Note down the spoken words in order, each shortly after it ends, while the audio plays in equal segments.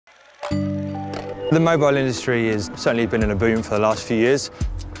The mobile industry has certainly been in a boom for the last few years.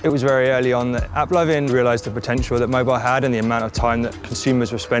 It was very early on that Applovin realised the potential that mobile had and the amount of time that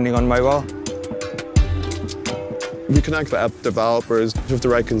consumers were spending on mobile. We connect app developers with the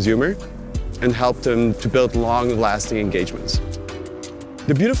right consumer and help them to build long-lasting engagements.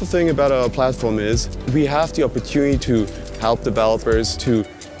 The beautiful thing about our platform is we have the opportunity to help developers to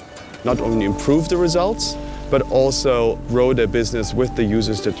not only improve the results, but also grow their business with the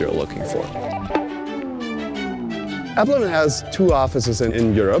users that they're looking for. Applovin has 2 offices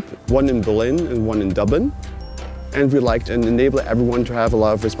in Europe, one in Berlin and one in Dublin. And we like to enable everyone to have a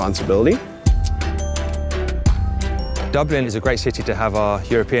lot of responsibility. Dublin is a great city to have our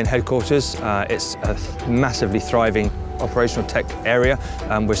European headquarters. It's a massively thriving operational tech area.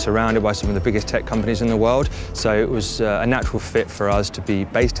 We're surrounded by some of the biggest tech companies in the world, so it was a natural fit for us to be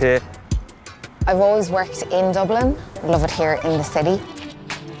based here. I've always worked in Dublin. I love it here in the city.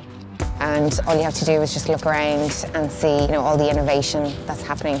 And all you have to do is just look around and see, all the innovation that's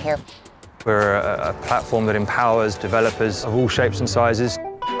happening here. We're a platform that empowers developers of all shapes and sizes.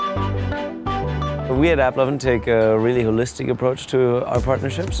 We at Applovin take a really holistic approach to our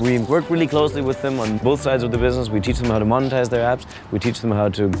partnerships. We work really closely with them on both sides of the business. We teach them how to monetize their apps. We teach them how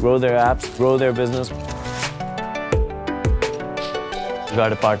to grow their apps, grow their business. We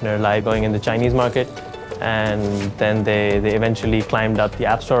got a partner live going in the Chinese market, and then they eventually climbed up the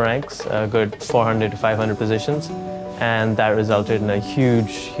App Store ranks, a good 400 to 500 positions, and that resulted in a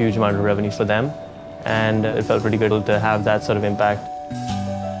huge amount of revenue for them, and it felt pretty good to have that sort of impact.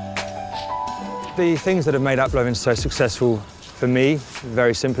 The things that have made Applovin so successful for me,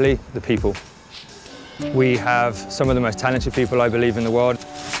 very simply, the people. We have some of the most talented people, I believe, in the world.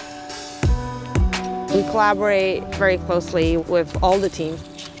 We collaborate very closely with all the team.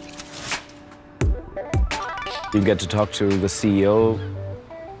 You get to talk to the CEO,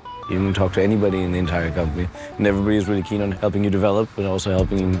 you can talk to anybody in the entire company, and everybody is really keen on helping you develop, but also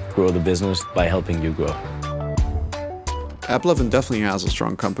helping you grow the business by helping you grow. Applovin definitely has a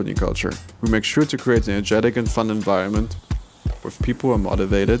strong company culture. We make sure to create an energetic and fun environment with people who are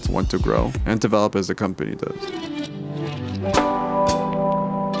motivated, want to grow, and develop as the company does.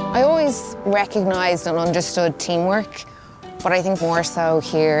 I always recognised and understood teamwork, but I think more so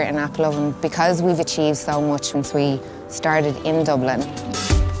here in Applovin because we've achieved so much since we started in Dublin.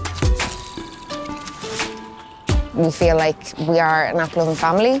 We feel like we are an Applovin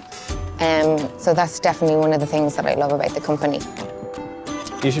family, so that's definitely one of the things that I love about the company.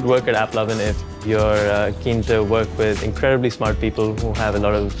 You should work at Applovin if you're keen to work with incredibly smart people who have a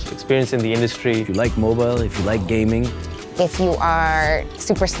lot of experience in the industry. If you like mobile, if you like gaming. If you are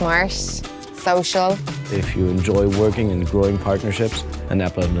super smart, social. If you enjoy working and growing partnerships, then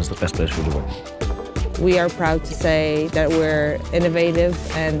Applovin is the best place for you to work. We are proud to say that we're innovative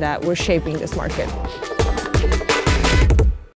and that we're shaping this market.